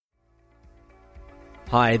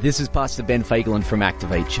Hi, this is Pastor Ben Fagelin from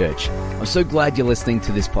Activate Church. I'm so glad you're listening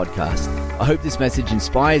to this podcast. I hope this message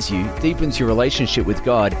inspires you, deepens your relationship with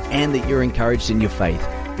God, and that you're encouraged in your faith.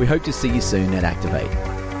 We hope to see you soon at Activate.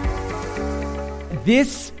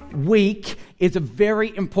 This week is a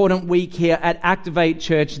very important week here at Activate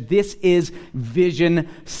Church. This is Vision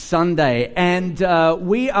Sunday, and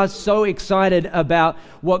we are so excited about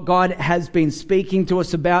what God has been speaking to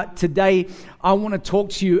us about. Today, I want to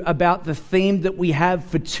talk to you about the theme that we have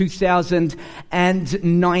for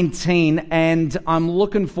 2019, and I'm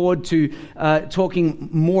looking forward to talking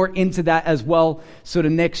more into that as well sort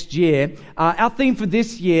of next year. Our theme for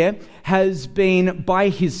this year has been by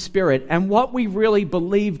His Spirit, and what we really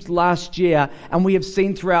believed last year and we have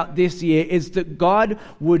seen throughout this year is that God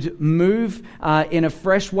would move in a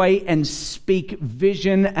fresh way and speak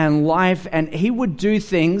vision and life, and He would do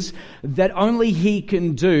things that only He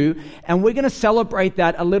can do. And we're going to celebrate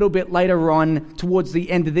that a little bit later on towards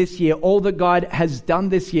the end of this year, all that God has done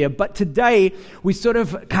this year. But today we sort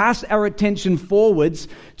of cast our attention forwards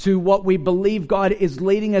to what we believe God is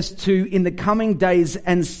leading us to in the coming days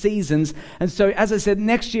and seasons. And so, as I said,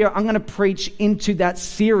 next year I'm going to preach into that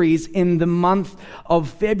series in the month of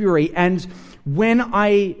February. And when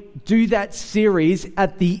I do that series,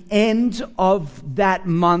 at the end of that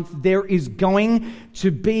month, there is going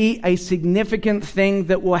to be a significant thing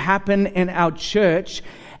that will happen in our church.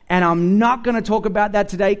 And I'm not going to talk about that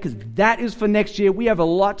today because that is for next year. We have a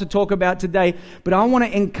lot to talk about today. But I want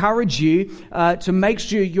to encourage you to make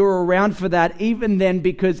sure you're around for that even then,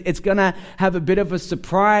 because it's going to have a bit of a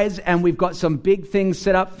surprise. And we've got some big things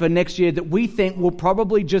set up for next year that we think will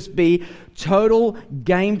probably just be total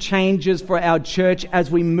game changers for our church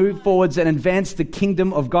as we move forwards and advance the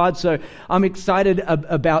kingdom of God. So I'm excited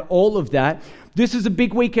about all of that. This is a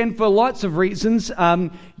big weekend for lots of reasons.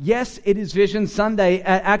 Yes, it is Vision Sunday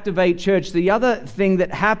at Activate Church. The other thing that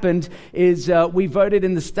happened is we voted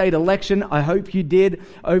in the state election. I hope you did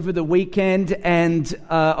over the weekend. And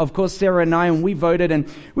of course, Sarah and I, and we voted. And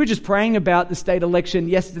we were just praying about the state election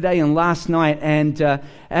yesterday and last night. And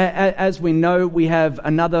as we know, we have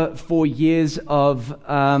another 4 years of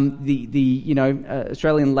the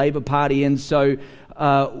Australian Labor Party. And so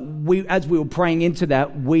as we were praying into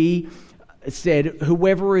that, we said,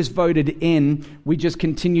 whoever is voted in, we just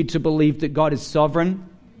continue to believe that God is sovereign.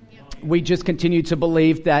 We just continue to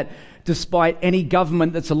believe that despite any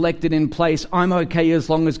government that's elected in place, I'm okay as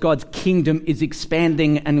long as God's kingdom is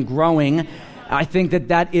expanding and growing. I think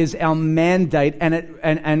that is our mandate,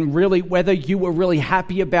 and really, whether you were really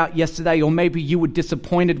happy about yesterday or maybe you were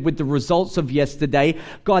disappointed with the results of yesterday,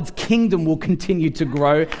 God's kingdom will continue to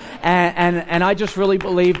grow, and I just really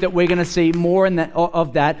believe that we're going to see more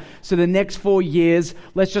of that. So the next 4 years,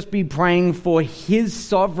 let's just be praying for His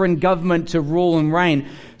sovereign government to rule and reign.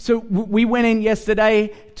 So we went in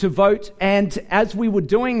yesterday to vote, and as we were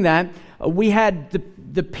doing that, we had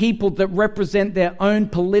the people that represent their own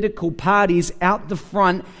political parties out the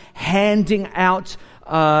front handing out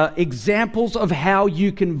examples of how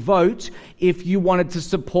you can vote if you wanted to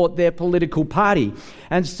support their political party.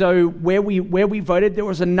 And so where we voted, there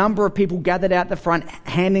was a number of people gathered out the front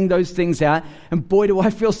handing those things out. And boy, do I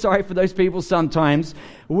feel sorry for those people sometimes.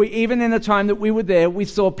 Even in the time that we were there, we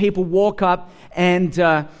saw people walk up and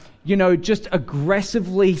just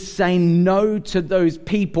aggressively say no to those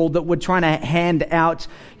people that were trying to hand out,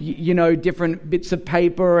 different bits of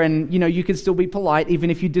paper. And, you can still be polite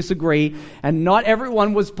even if you disagree. And not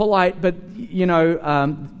everyone was polite, but,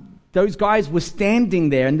 those guys were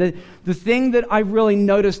standing there. And the thing that I really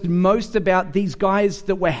noticed most about these guys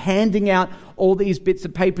that were handing out all these bits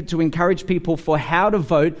of paper to encourage people for how to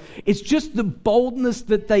vote is just the boldness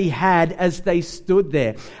that they had as they stood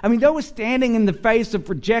there. I mean, they were standing in the face of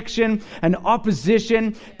rejection and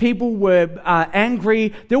opposition. People were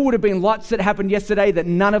angry. There would have been lots that happened yesterday that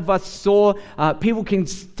none of us saw. People can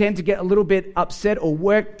tend to get a little bit upset or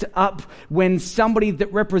worked up when somebody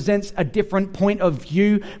that represents a different point of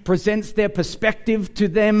view presents their perspective to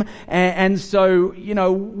them. And so,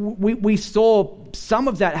 we saw some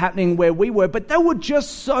of that happening where we were, but they were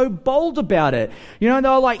just so bold about it. They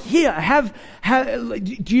were like, here,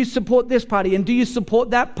 do you support this party? And do you support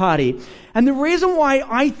that party? And the reason why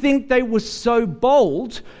I think they were so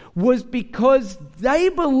bold was because they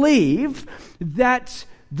believe that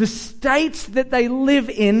the states that they live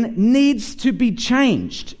in needs to be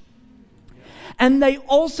changed. And they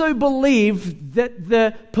also believe that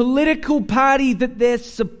the political party that they're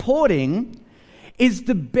supporting is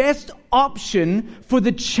the best option for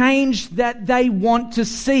the change that they want to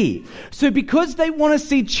see. So because they want to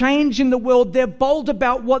see change in the world, they're bold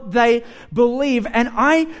about what they believe. And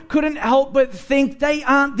I couldn't help but think they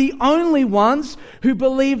aren't the only ones who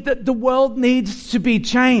believe that the world needs to be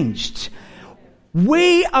changed.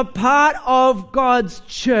 We are part of God's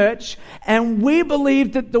church, and we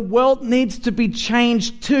believe that the world needs to be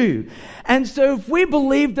changed too. And so if we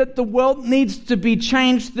believe that the world needs to be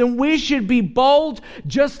changed, then we should be bold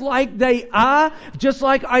just like they are, just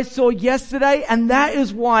like I saw yesterday. And that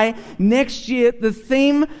is why next year the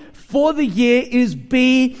theme for the year is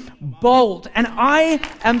Be Bold. And I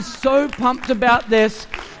am so pumped about this.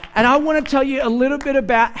 And I want to tell you a little bit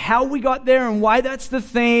about how we got there and why that's the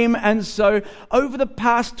theme. And so over the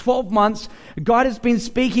past 12 months, God has been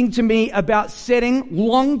speaking to me about setting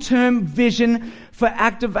long-term vision for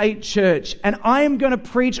Activate Church. And I am going to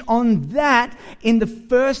preach on that in the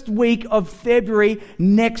first week of February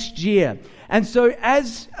next year. And so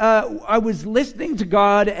as I was listening to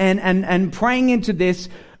God and praying into this,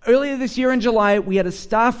 earlier this year in July, we had a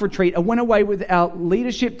staff retreat. I went away with our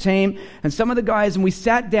leadership team and some of the guys, and we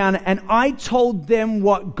sat down and I told them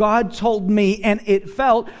what God told me, and it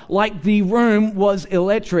felt like the room was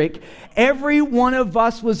electric. Every one of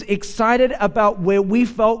us was excited about where we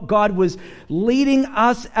felt God was leading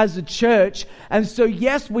us as a church. And so,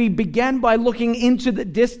 yes, we began by looking into the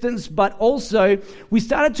distance, but also we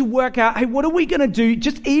started to work out, hey, what are we going to do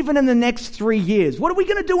just even in the next 3 years? What are we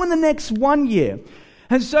going to do in the next 1 year?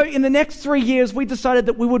 And so in the next 3 years, we decided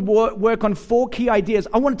that we would work on 4 key ideas.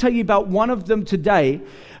 I want to tell you about one of them today.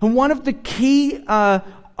 And one of the key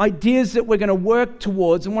ideas that we're going to work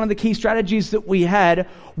towards, and one of the key strategies that we had,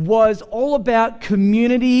 was all about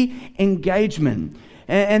community engagement.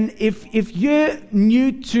 And if you're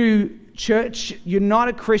new to church, you're not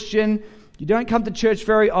a Christian, you don't come to church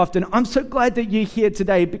very often, I'm so glad that you're here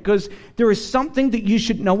today, because there is something that you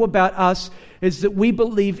should know about us, is that we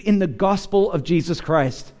believe in the gospel of Jesus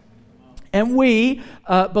Christ. And we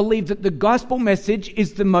believe that the gospel message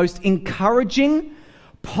is the most encouraging,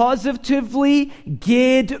 positively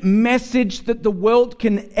geared message that the world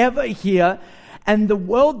can ever hear. And the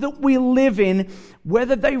world that we live in,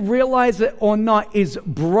 whether they realize it or not, is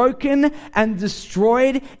broken and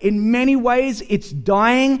destroyed. In many ways, it's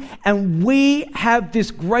dying. And we have this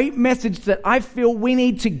great message that I feel we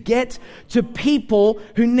need to get to people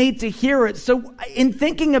who need to hear it. So in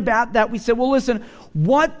thinking about that, we said, well, listen,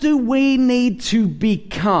 what do we need to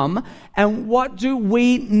become? And what do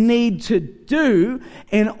we need to do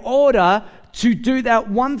in order to do that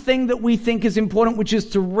one thing that we think is important, which is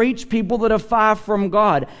to reach people that are far from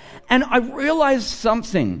God? And I realized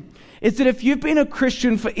something, is that if you've been a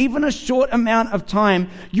Christian for even a short amount of time,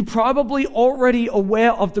 you're probably already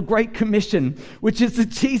aware of the Great Commission, which is that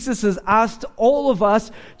Jesus has asked all of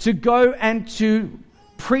us to go and to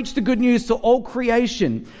preach the good news to all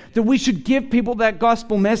creation, that we should give people that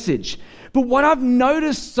gospel message. But what I've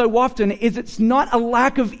noticed so often is it's not a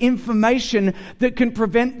lack of information that can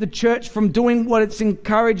prevent the church from doing what it's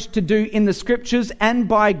encouraged to do in the scriptures and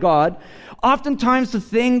by God. Oftentimes the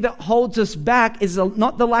thing that holds us back is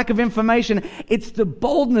not the lack of information, it's the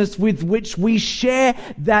boldness with which we share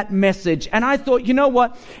that message. And I thought, you know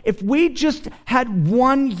what? If we just had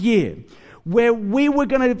 1 year where we were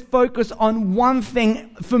going to focus on one thing,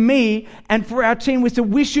 for me and for our team, we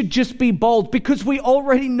said we should just be bold, because we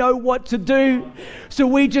already know what to do. So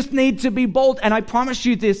we just need to be bold. And I promise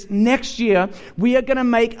you this, next year, we are going to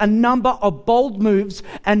make a number of bold moves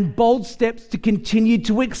and bold steps to continue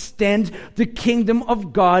to extend the kingdom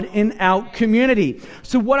of God in our community.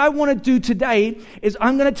 So what I want to do today is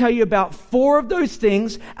I'm going to tell you about 4 of those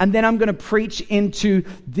things, and then I'm going to preach into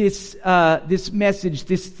this message,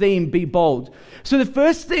 this theme, Be Bold. So the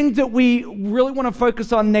first thing that we really want to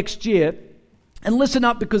focus on next year, and listen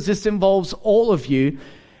up because this involves all of you,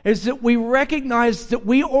 is that we recognize that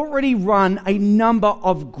we already run a number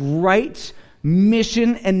of great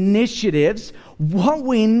mission initiatives. What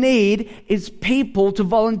we need is people to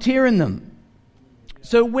volunteer in them.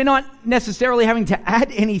 So we're not necessarily having to add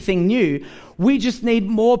anything new. We just need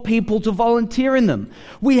more people to volunteer in them.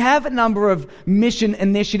 We have a number of mission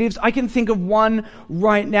initiatives. I can think of one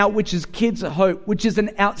right now, which is Kids at Hope, which is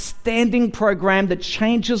an outstanding program that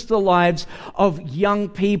changes the lives of young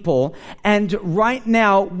people. And right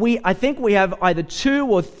now, I think we have either 2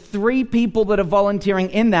 or 3 people that are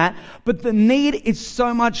volunteering in that, but the need is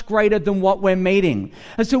so much greater than what we're meeting.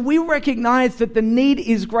 And so we recognize that the need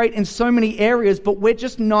is great in so many areas, but we're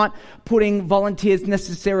just not putting volunteers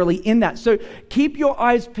necessarily in that. So keep your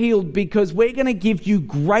eyes peeled, because we're going to give you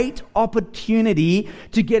great opportunity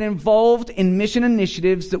to get involved in mission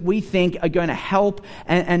initiatives that we think are going to help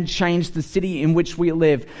and change the city in which we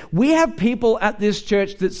live. We have people at this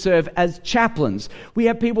church that serve as chaplains. We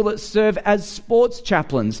have people that serve as sports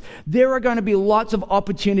chaplains. There are going to be lots of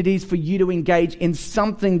opportunities for you to engage in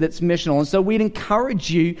something that's missional. And so we'd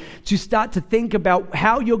encourage you to start to think about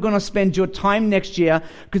how you're going to spend your time next year,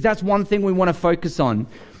 because that's one thing we want to focus on.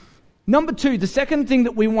 Number two, the second thing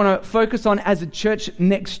that we want to focus on as a church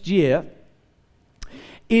next year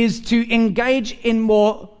is to engage in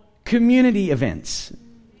more community events.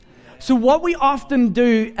 So what we often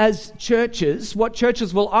do as churches, what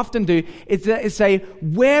churches will often do is say,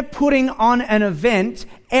 we're putting on an event,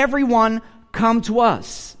 everyone come to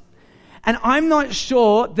us. And I'm not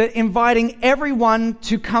sure that inviting everyone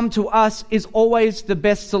to come to us is always the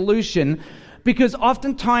best solution, because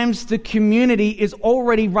oftentimes the community is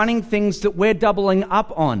already running things that we're doubling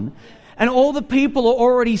up on. And all the people are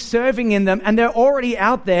already serving in them, and they're already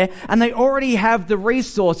out there, and they already have the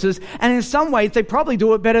resources. And in some ways, they probably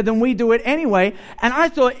do it better than we do it anyway. And I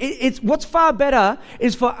thought what's far better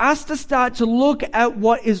is for us to start to look at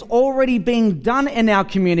what is already being done in our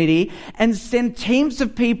community and send teams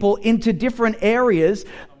of people into different areas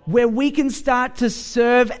where we can start to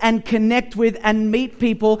serve and connect with and meet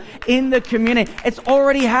people in the community. It's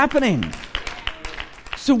already happening.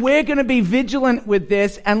 So we're going to be vigilant with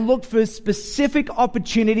this and look for specific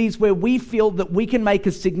opportunities where we feel that we can make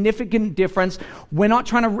a significant difference. We're not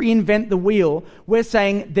trying to reinvent the wheel. We're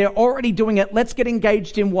saying they're already doing it. Let's get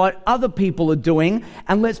engaged in what other people are doing,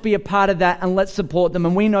 and let's be a part of that, and let's support them.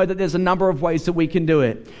 And we know that there's a number of ways that we can do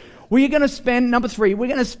it. We're going to spend, number three, we're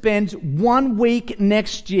going to spend 1 week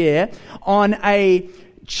next year on a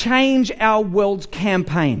Change Our World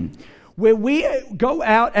campaign, where we go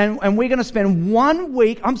out and we're going to spend 1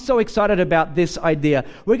 week. I'm so excited about this idea.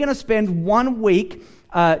 We're going to spend 1 week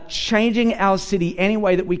changing our city any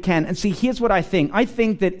way that we can. And see, here's what I think. I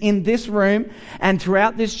think that in this room and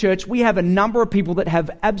throughout this church, we have a number of people that have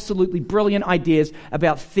absolutely brilliant ideas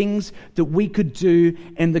about things that we could do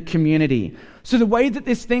in the community. So the way that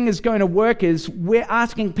this thing is going to work is we're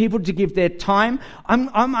asking people to give their time.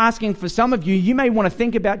 I'm asking for some of you, you may want to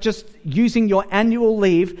think about just using your annual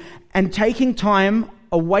leave and taking time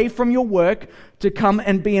away from your work to come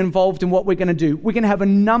and be involved in what we're going to do. We're going to have a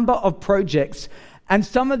number of projects, and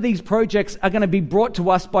some of these projects are going to be brought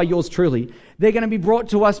to us by yours truly. They're going to be brought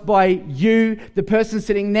to us by you, the person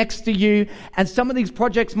sitting next to you. And some of these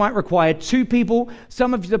projects might require 2 people.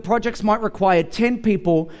 Some of the projects might require 10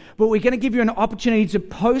 people. But we're going to give you an opportunity to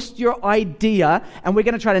post your idea. And we're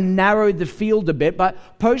going to try to narrow the field a bit.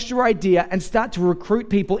 But post your idea and start to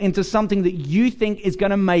recruit people into something that you think is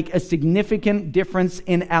going to make a significant difference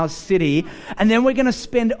in our city. And then we're going to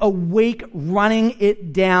spend a week running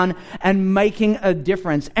it down and making a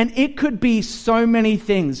difference. And it could be so many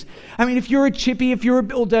things. I mean, if you're a chippy, if you're a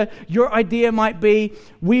builder, your idea might be,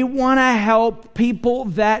 we want to help people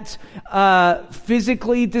that are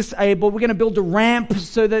physically disabled. We're going to build a ramp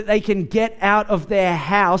so that they can get out of their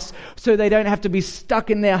house so they don't have to be stuck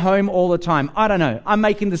in their home all the time. I don't know. I'm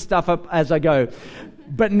making this stuff up as I go.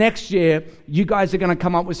 But next year, you guys are going to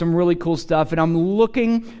come up with some really cool stuff, and I'm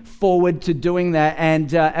looking forward to doing that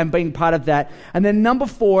and being part of that. And then number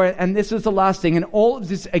 4, and this is the last thing, and all of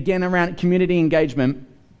this, again, around community engagement,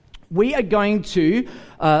 we are going to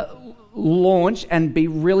launch and be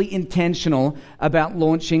really intentional about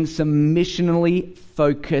launching some missionally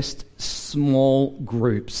focused small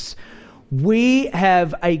groups. We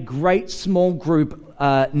have a great small group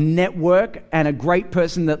network and a great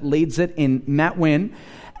person that leads it in Matt Wynn.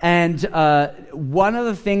 And one of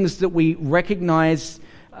the things that we recognize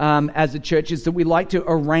as a church is that we like to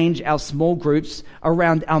arrange our small groups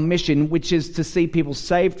around our mission, which is to see people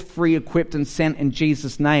saved, free, equipped, and sent in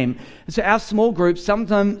Jesus' name. And so our small groups, some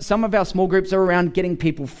of our small groups are around getting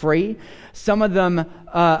people free. Some of them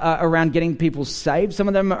are around getting people saved. Some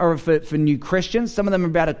of them are for new Christians. Some of them are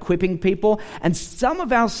about equipping people. And some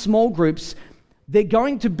of our small groups, they're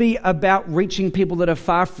going to be about reaching people that are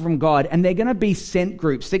far from God, and they're going to be sent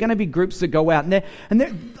groups. They're going to be groups that go out,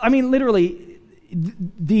 and literally,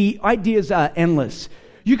 the ideas are endless.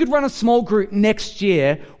 You could run a small group next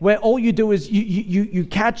year where all you do is you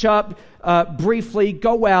catch up briefly,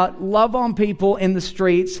 go out, love on people in the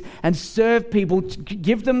streets, and serve people.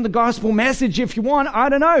 Give them the gospel message if you want. I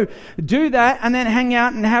don't know. Do that, and then hang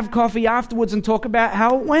out and have coffee afterwards and talk about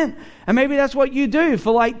how it went. And maybe that's what you do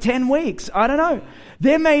for like 10 weeks. I don't know.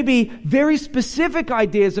 There may be very specific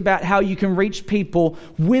ideas about how you can reach people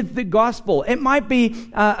with the gospel. It might be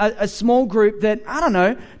a small group that, I don't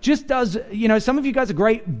know, just does, some of you guys are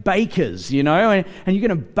great bakers, and you're going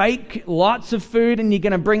to bake lots of food and you're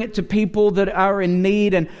going to bring it to people that are in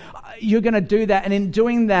need, and you're going to do that. And in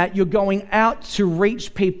doing that, you're going out to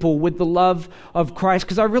reach people with the love of Christ,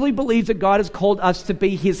 because I really believe that God has called us to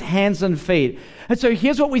be his hands and feet. And so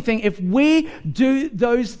here's what we think. If we do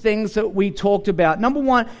those things that we talked about, number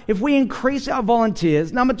one, if we increase our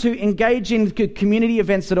volunteers. Number two, engage in community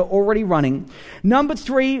events that are already running. Number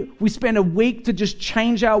three, we spend a week to just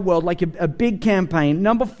change our world, like a big campaign.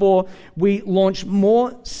 Number four, we launch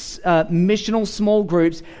more missional small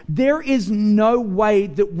groups. There is no way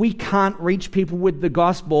that we can't reach people with the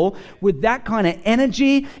gospel with that kind of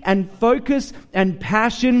energy and focus and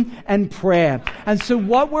passion and prayer. And so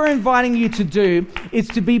what we're inviting you to do is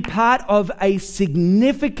to be part of a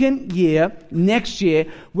significant year next year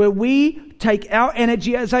where we take our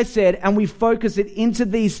energy, as I said, and we focus it into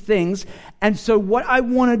these things. And so what I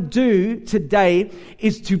want to do today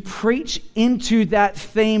is to preach into that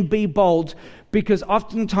theme, be bold, because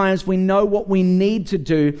oftentimes we know what we need to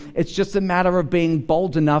do. It's just a matter of being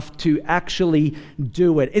bold enough to actually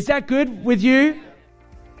do it. Is that good with you?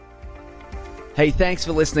 Hey, thanks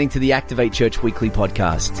for listening to the Activate Church Weekly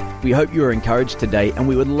Podcast. We hope you are encouraged today, and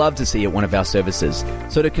we would love to see you at one of our services.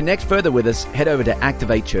 So to connect further with us, head over to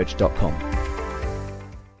activatechurch.com.